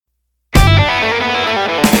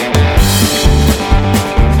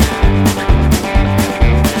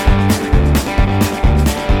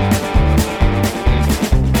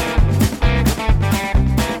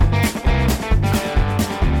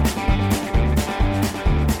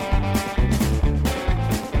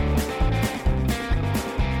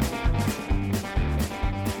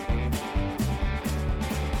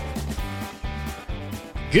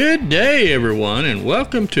Good day, everyone, and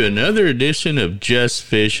welcome to another edition of Just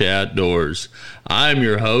Fish Outdoors. I'm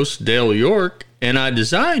your host, Dale York, and I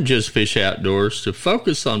designed Just Fish Outdoors to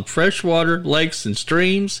focus on freshwater lakes and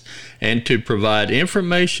streams and to provide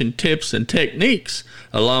information, tips, and techniques,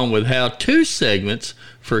 along with how-to segments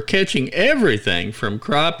for catching everything from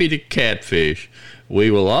crappie to catfish. We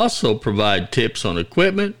will also provide tips on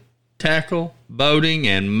equipment, tackle, boating,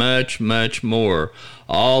 and much, much more.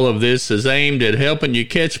 All of this is aimed at helping you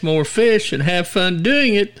catch more fish and have fun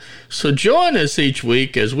doing it. So join us each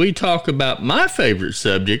week as we talk about my favorite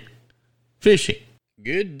subject, fishing.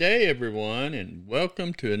 Good day, everyone, and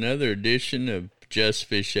welcome to another edition of Just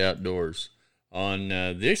Fish Outdoors. On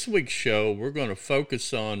this week's show, we're going to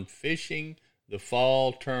focus on fishing the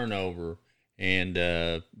fall turnover and,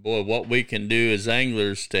 what we can do as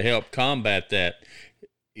anglers to help combat that.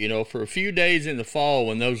 You know, for a few days in the fall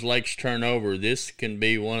when those lakes turn over, this can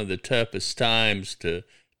be one of the toughest times to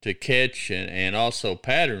catch and also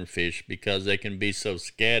pattern fish because they can be so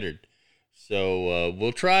scattered. So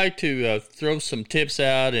we'll try to throw some tips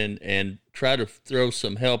out and try to throw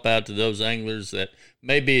some help out to those anglers that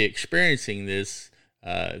may be experiencing this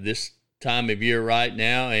time of year right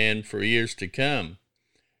now and for years to come.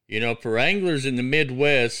 You know, for anglers in the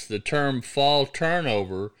Midwest, the term fall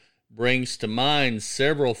turnover brings to mind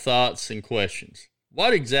several thoughts and questions.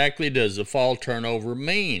 What exactly does a fall turnover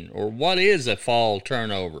mean, or what is a fall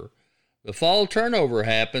turnover? The fall turnover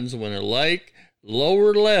happens when a lake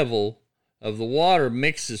lower level of the water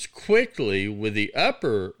mixes quickly with the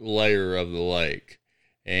upper layer of the lake.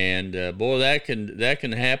 And that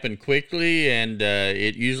can happen quickly, and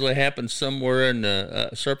it usually happens somewhere in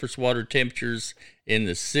the surface water temperatures in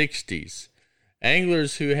the 60s.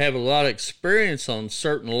 Anglers who have a lot of experience on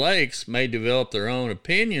certain lakes may develop their own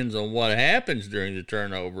opinions on what happens during the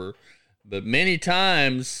turnover, but many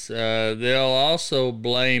times they'll also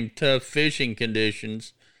blame tough fishing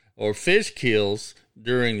conditions or fish kills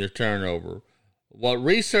during the turnover. What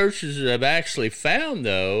researchers have actually found,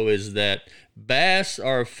 though, is that bass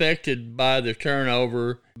are affected by the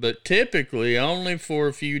turnover, but typically only for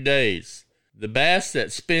a few days. The bass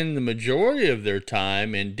that spend the majority of their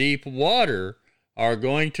time in deep water are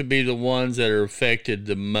going to be the ones that are affected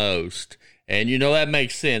the most. And you know, that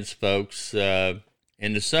makes sense, folks. In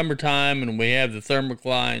the summertime, when we have the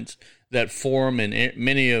thermoclines that form in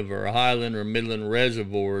many of our highland or midland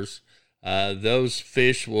reservoirs, those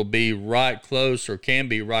fish will be right close or can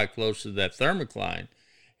be right close to that thermocline.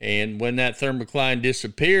 And when that thermocline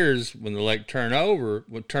disappears, when the lake turns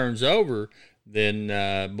over, then,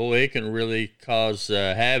 it can really cause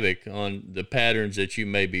havoc on the patterns that you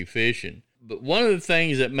may be fishing. But one of the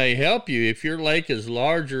things that may help you, if your lake is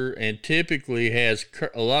larger and typically has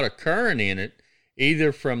a lot of current in it,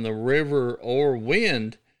 either from the river or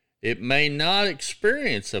wind, it may not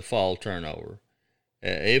experience a fall turnover.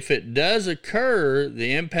 If it does occur,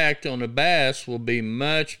 the impact on the bass will be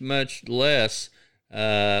much, much less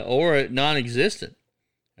or non-existent.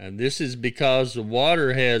 And this is because the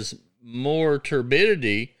water has more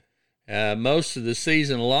turbidity most of the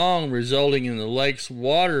season long, resulting in the lake's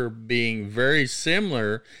water being very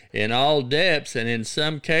similar in all depths, and in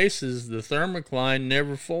some cases the thermocline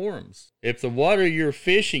never forms. If the water you're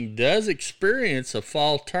fishing does experience a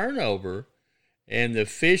fall turnover and the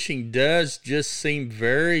fishing does just seem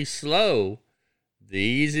very slow, the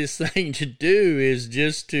easiest thing to do is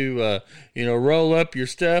just to roll up your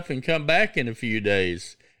stuff and come back in a few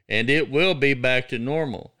days, and it will be back to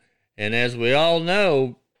normal. And as we all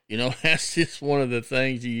know, that's just one of the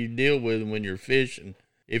things that you deal with when you're fishing.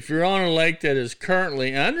 If you're on a lake that is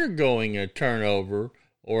currently undergoing a turnover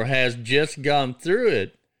or has just gone through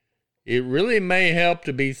it, it really may help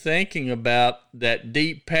to be thinking about that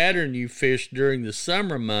deep pattern you fished during the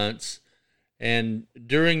summer months. And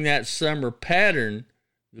during that summer pattern,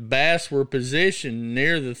 the bass were positioned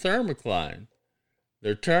near the thermocline.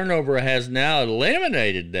 Their turnover has now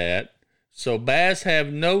eliminated that. So bass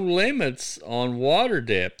have no limits on water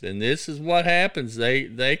depth, and this is what happens.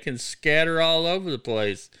 They can scatter all over the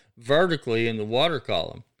place vertically in the water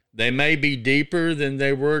column. They may be deeper than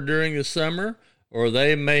they were during the summer, or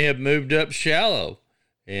they may have moved up shallow,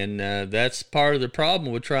 and that's part of the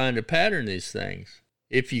problem with trying to pattern these things.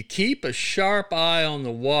 If you keep a sharp eye on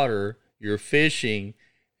the water you're fishing,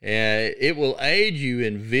 it will aid you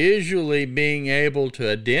in visually being able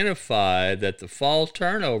to identify that the fall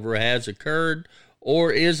turnover has occurred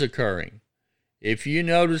or is occurring. If you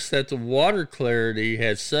notice that the water clarity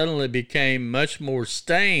has suddenly become much more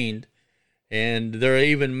stained, and there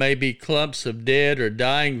even may be clumps of dead or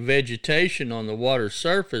dying vegetation on the water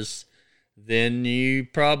surface, then you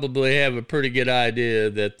probably have a pretty good idea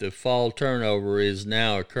that the fall turnover is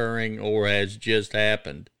now occurring or has just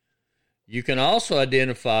happened. You can also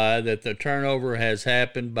identify that the turnover has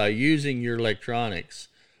happened by using your electronics.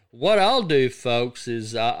 What I'll do, folks,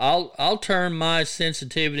 is I'll turn my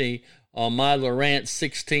sensitivity on my Lowrance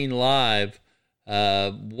 16 Live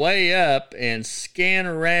way up and scan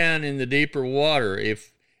around in the deeper water.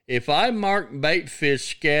 If I mark bait fish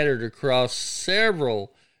scattered across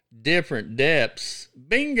several different depths,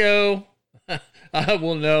 bingo, I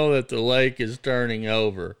will know that the lake is turning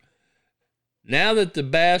over. Now that the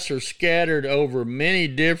bass are scattered over many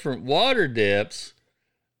different water depths,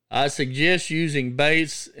 I suggest using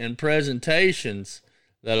baits and presentations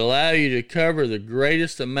that allow you to cover the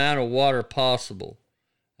greatest amount of water possible.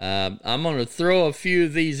 I'm going to throw a few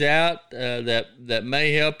of these out that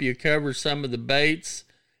may help you cover some of the baits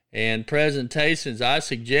and presentations I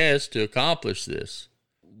suggest to accomplish this.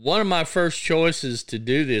 One of my first choices to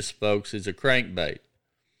do this, folks, is a crankbait.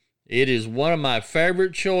 It is one of my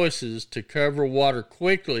favorite choices to cover water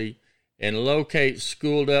quickly and locate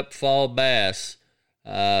schooled up fall bass.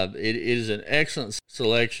 It is an excellent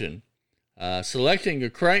selection. Selecting a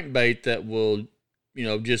crankbait that will,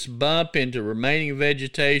 just bump into remaining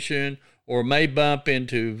vegetation or may bump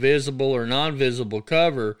into visible or non-visible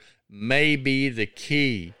cover may be the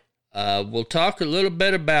key. We'll talk a little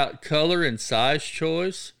bit about color and size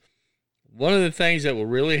choice. One of the things that will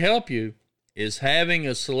really help you is having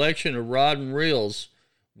a selection of rod and reels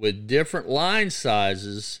with different line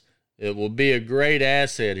sizes. It will be a great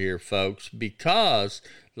asset here, folks, because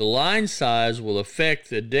the line size will affect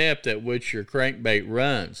the depth at which your crankbait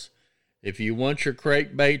runs. If you want your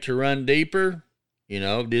crankbait to run deeper,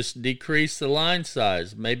 just decrease the line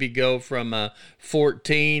size. Maybe go from a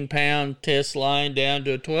 14-pound test line down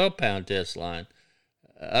to a 12-pound test line.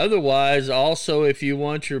 Otherwise, also, if you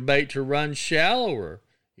want your bait to run shallower,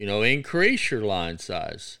 increase your line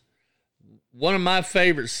size. One of my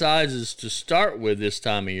favorite sizes to start with this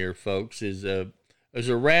time of year, folks, is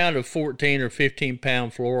around a 14 or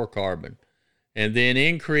 15-pound fluorocarbon, and then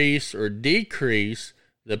increase or decrease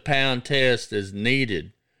the pound test as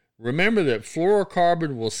needed. Remember that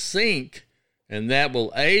fluorocarbon will sink, and that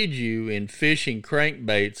will aid you in fishing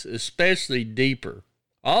crankbaits, especially deeper.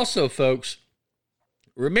 Also, folks,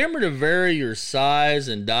 remember to vary your size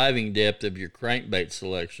and diving depth of your crankbait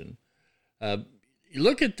selection.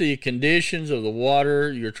 Look at the conditions of the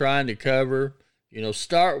water you're trying to cover.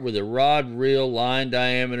 Start with a rod, reel, line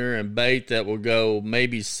diameter, and bait that will go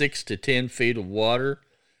maybe 6 to 10 feet of water,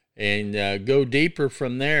 and go deeper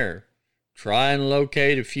from there. Try and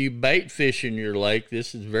locate a few bait fish in your lake.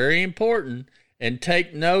 This is very important. And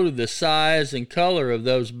take note of the size and color of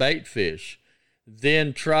those bait fish.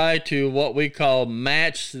 Then try to what we call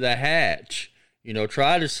match the hatch.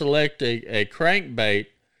 Try to select a crankbait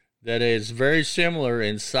that is very similar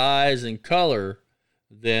in size and color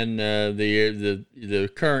than the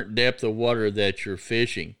current depth of water that you're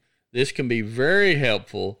fishing. This can be very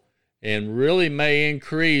helpful and really may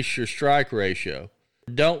increase your strike ratio.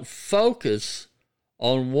 Don't focus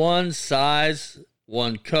on one size,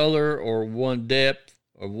 one color, or one depth,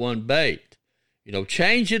 or one bait.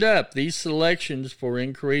 Change it up, these selections, for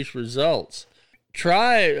increased results.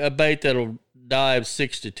 Try a bait that'll dive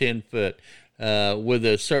 6 to 10 foot with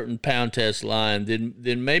a certain pound test line.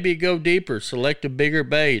 Then maybe go deeper. Select a bigger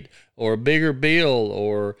bait or a bigger bill,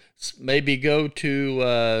 or maybe go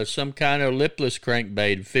to some kind of lipless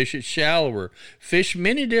crankbait. Fish it shallower. Fish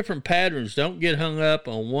many different patterns. Don't get hung up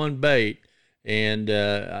on one bait, and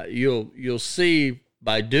you'll see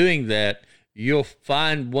by doing that, you'll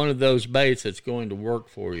find one of those baits that's going to work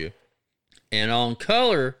for you. And on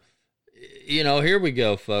color, here we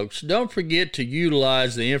go, folks. Don't forget to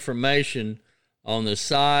utilize the information on the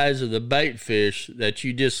size of the bait fish that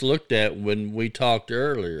you just looked at when we talked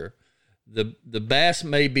earlier. The bass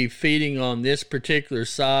may be feeding on this particular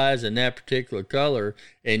size and that particular color,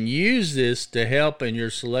 and use this to help in your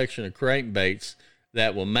selection of crankbaits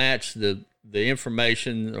that will match the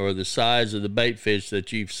information or the size of the bait fish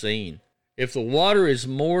that you've seen. If the water is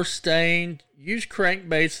more stained, use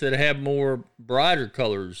crankbaits that have more brighter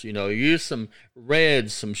colors. Use some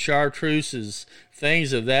reds, some chartreuses,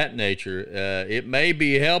 things of that nature. It may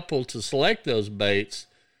be helpful to select those baits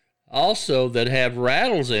also that have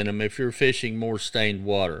rattles in them if you're fishing more stained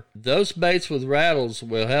water. Those baits with rattles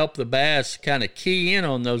will help the bass kind of key in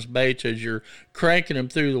on those baits as you're cranking them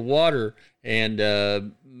through the water,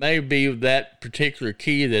 and maybe that particular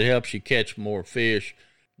key that helps you catch more fish.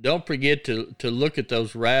 Don't forget to look at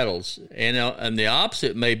those rattles. And the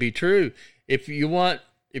opposite may be true. If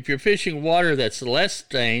you're fishing water that's less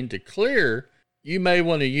stained to clear, you may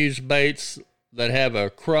want to use baits that have a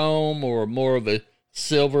chrome or more of a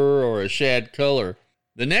silver or a shad color.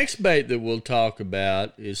 The next bait that we'll talk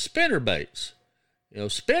about is spinner baits.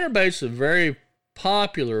 Spinner baits are a very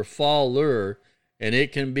popular fall lure, and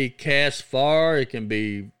it can be cast far, it can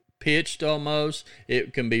be pitched almost,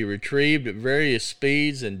 it can be retrieved at various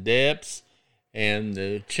speeds and depths, and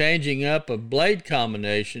the changing up of blade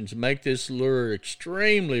combinations make this lure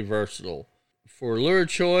extremely versatile. For lure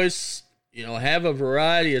choice, have a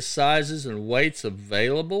variety of sizes and weights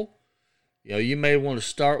available. You may want to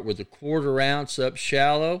start with a 1/4 ounce up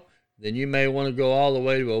shallow. Then you may want to go all the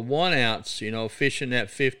way to a 1 ounce, fishing that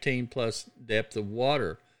 15 plus depth of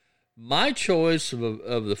water. My choice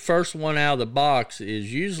of the first one out of the box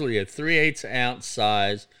is usually a 3/8 ounce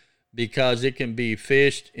size, because it can be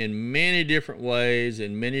fished in many different ways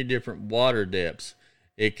in many different water depths.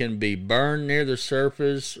 It can be burned near the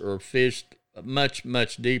surface or fished much,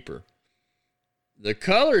 much deeper. The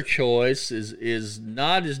color choice is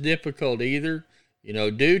not as difficult either.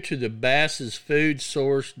 Due to the bass's food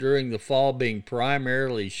source during the fall being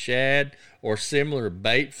primarily shad or similar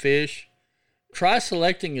bait fish, try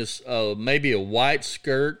selecting maybe a white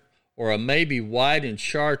skirt or a maybe white and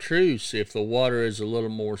chartreuse if the water is a little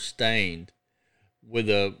more stained.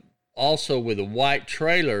 Also with a white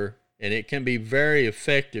trailer, and it can be very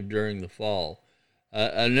effective during the fall.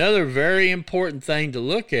 Another very important thing to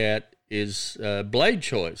look at is blade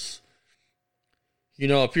choice.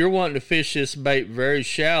 If you're wanting to fish this bait very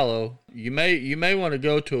shallow, you may want to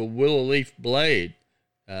go to a willow leaf blade,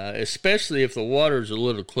 especially if the water is a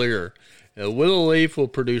little clearer. A willow leaf will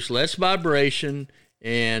produce less vibration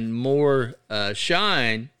and more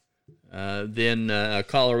shine than a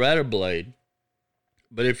Colorado blade.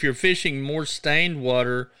 But if you're fishing more stained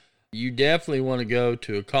water, you definitely want to go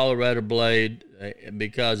to a Colorado blade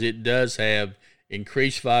because it does have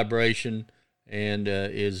increased vibration and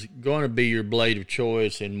is going to be your blade of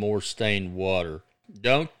choice in more stained water.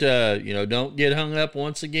 Don't get hung up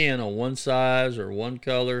once again on one size or one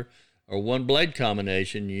color or one blade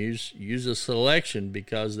combination. Use a selection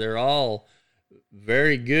because they're all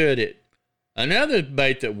very good at. Another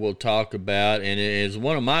bait that we'll talk about, and it is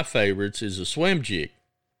one of my favorites, is a swim jig.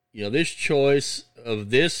 This choice of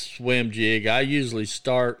this swim jig, I usually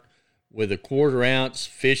start with a 1/4 ounce,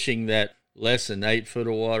 fishing that less than 8 foot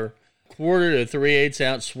of water. 1/4 to 3/8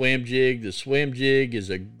 ounce swim jig. The swim jig is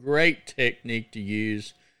a great technique to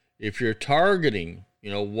use if you're targeting,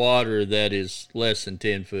 water that is less than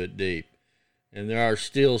 10 foot deep. And there are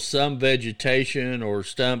still some vegetation or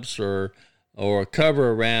stumps or a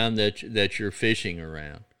cover around that you're fishing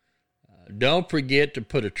around. Don't forget to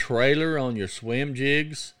put a trailer on your swim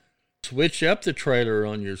jigs. Switch up the trailer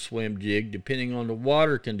on your swim jig depending on the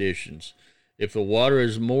water conditions. If the water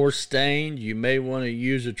is more stained, you may want to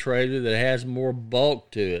use a trailer that has more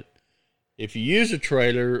bulk to it. If you use a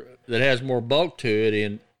trailer that has more bulk to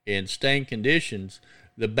it in stained conditions,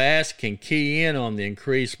 the bass can key in on the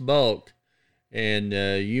increased bulk, and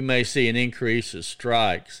you may see an increase of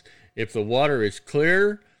strikes. If the water is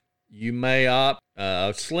clear, you may opt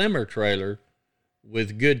a slimmer trailer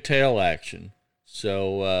with good tail action.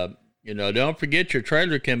 So, don't forget your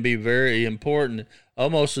trailer can be very important,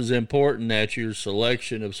 almost as important as your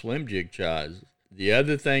selection of swim jig sizes. The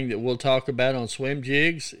other thing that we'll talk about on swim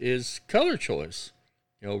jigs is color choice.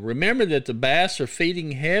 Remember that the bass are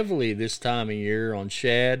feeding heavily this time of year on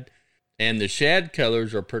shad, and the shad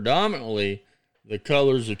colors are predominantly the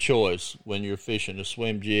colors of choice when you're fishing a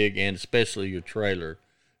swim jig and especially your trailer.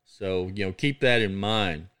 So, keep that in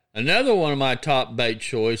mind. Another one of my top bait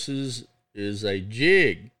choices is a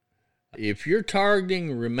jig. If you're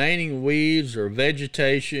targeting remaining weeds or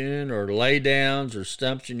vegetation or laydowns or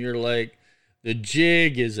stumps in your lake, the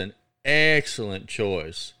jig is an excellent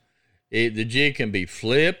choice. The jig can be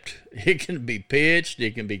flipped, it can be pitched,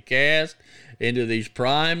 it can be cast into these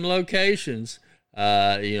prime locations.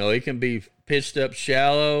 It can be pitched up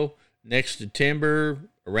shallow next to timber,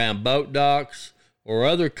 around boat docks, or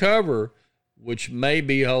other cover which may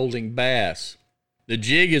be holding bass. The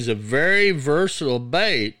jig is a very versatile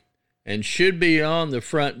bait and should be on the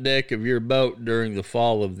front deck of your boat during the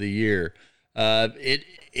fall of the year.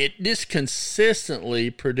 It just consistently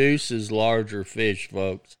produces larger fish,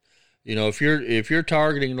 folks. If you're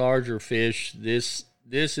targeting larger fish, this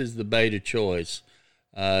is the bait of choice.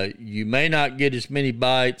 You may not get as many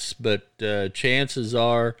bites, but chances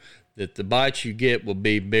are that the bites you get will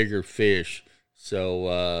be bigger fish. So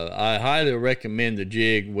I highly recommend the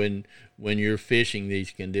jig when you're fishing these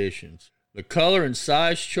conditions. The color and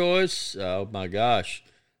size choice, oh my gosh.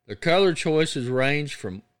 The color choices range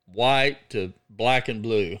from white to black and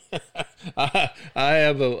blue. I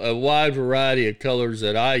have a wide variety of colors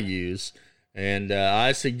that I use, and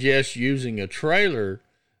I suggest using a trailer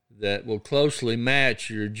that will closely match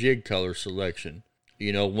your jig color selection.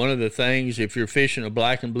 You know, one of the things, if you're fishing a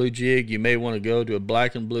black and blue jig, you may want to go to a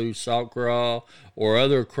black and blue salt craw or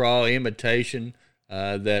other craw imitation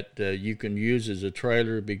that you can use as a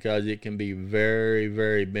trailer, because it can be very,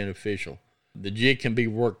 very beneficial. The jig can be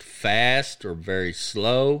worked fast or very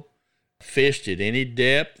slow, fished at any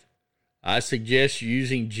depth. I suggest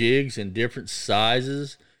using jigs in different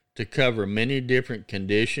sizes to cover many different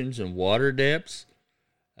conditions and water depths.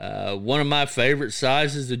 One of my favorite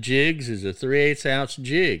sizes of jigs is a 3/8 ounce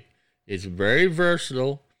jig. It's very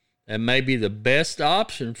versatile and may be the best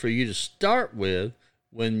option for you to start with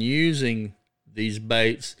when using these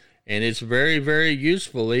baits, and it's very, very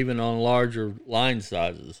useful even on larger line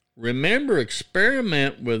sizes. Remember,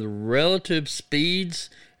 experiment with relative speeds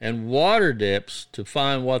and water depths to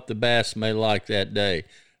find what the bass may like that day.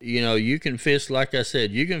 You know, you can fish, like I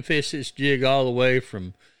said, you can fish this jig all the way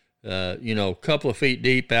from a couple of feet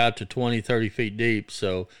deep out to 20, 30 feet deep.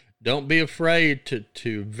 So don't be afraid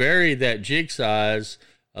to vary that jig size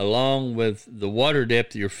along with the water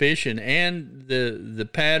depth you're fishing and the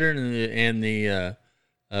pattern and the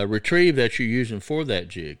retrieve that you're using for that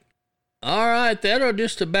jig. All right, that'll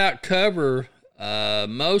just about cover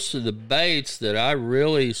most of the baits that I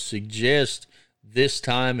really suggest this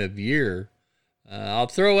time of year. I'll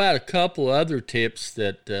throw out a couple other tips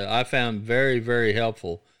that I found very, very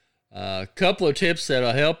helpful. A couple of tips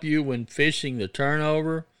that'll help you when fishing the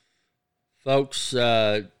turnover. Folks,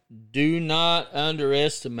 do not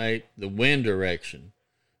underestimate the wind direction.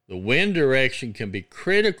 The wind direction can be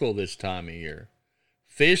critical this time of year.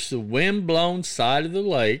 Fish the wind-blown side of the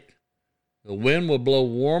lake. The wind will blow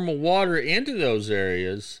warmer water into those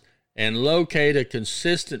areas and locate a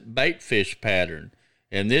consistent bait fish pattern.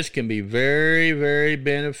 And this can be very, very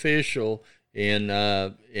beneficial in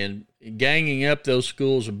ganging up those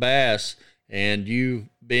schools of bass and you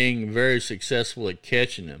being very successful at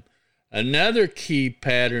catching them. Another key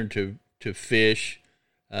pattern to fish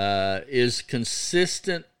is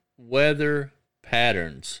consistent weather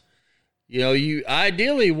patterns. You know, you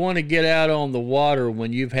ideally want to get out on the water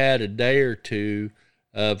when you've had a day or two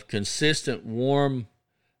of consistent warm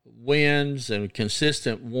winds and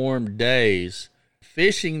consistent warm days.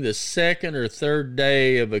 Fishing the second or third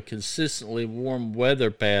day of a consistently warm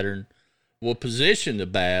weather pattern will position the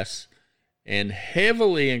bass and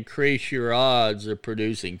heavily increase your odds of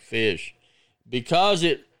producing fish. Because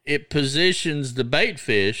it positions the bait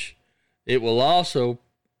fish, it will also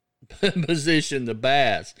position the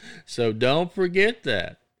bass. So don't forget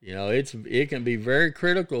that. You know, it can be very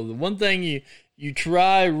critical. The one thing you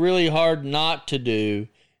try really hard not to do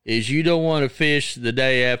is you don't want to fish the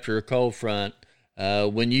day after a cold front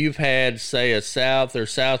when you've had, say, a south or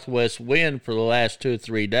southwest wind for the last 2 or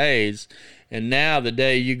 3 days, and now the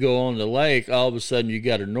day you go on the lake, all of a sudden you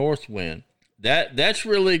got a north wind. That's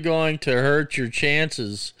really going to hurt your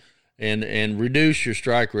chances and reduce your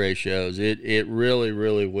strike ratios. It really,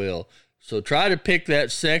 really will. So try to pick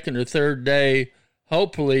that second or third day,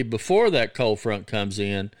 hopefully before that cold front comes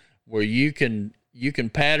in, where you can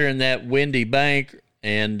pattern that windy bank,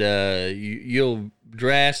 and you'll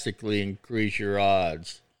drastically increase your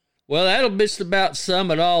odds. Well, that'll just about sum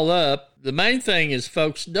it all up. The main thing is,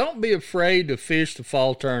 folks, don't be afraid to fish the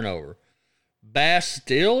fall turnover. Bass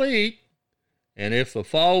still eat, and if the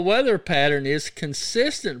fall weather pattern is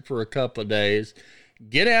consistent for a couple of days,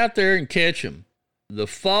 get out there and catch them. The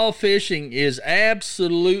fall fishing is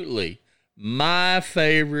absolutely my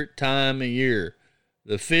favorite time of year.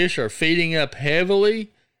 The fish are feeding up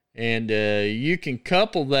heavily, and you can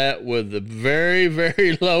couple that with the very,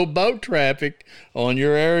 very low boat traffic on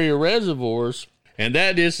your area reservoirs, and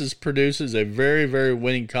that just produces a very, very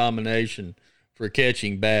winning combination for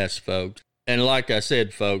catching bass, folks. And like I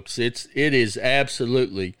said, folks, it is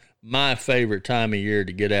absolutely my favorite time of year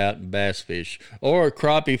to get out and bass fish, or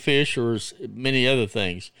crappie fish, or many other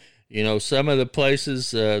things. You know, some of the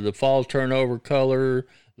places, the fall turnover color,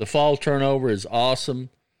 the fall turnover is awesome.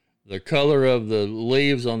 The color of the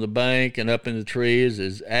leaves on the bank and up in the trees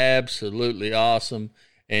is absolutely awesome.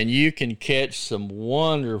 And you can catch some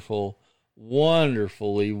wonderful,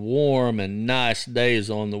 wonderfully warm and nice days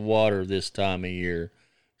on the water this time of year.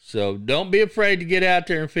 So don't be afraid to get out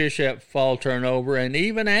there and fish that fall turnover, and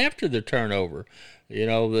even after the turnover. You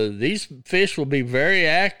know, these fish will be very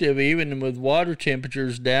active even with water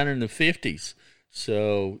temperatures down in the 50s.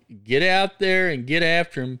 So get out there and get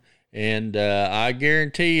after them, and I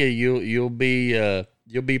guarantee you'll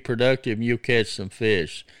be productive and you'll catch some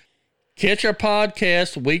fish. Catch our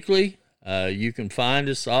podcast weekly. You can find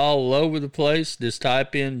us all over the place. Just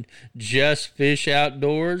type in Just Fish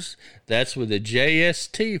Outdoors. That's with a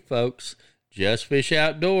JST, folks. Just Fish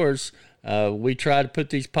Outdoors. We try to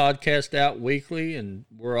put these podcasts out weekly, and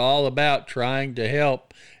we're all about trying to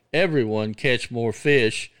help everyone catch more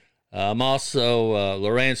fish. I'm also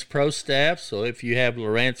Lowrance Pro Staff, so if you have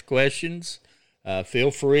Lowrance questions,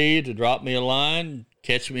 feel free to drop me a line.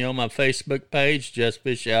 Catch me on my Facebook page, Just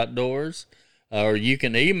Fish Outdoors, or you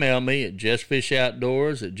can email me at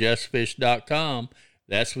justfishoutdoors@justfish.com.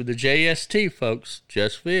 That's with the JST, folks,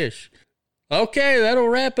 Just Fish. Okay, that'll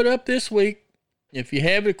wrap it up this week. If you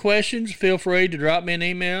have any questions, feel free to drop me an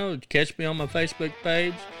email, catch me on my Facebook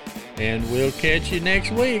page, and we'll catch you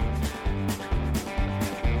next week.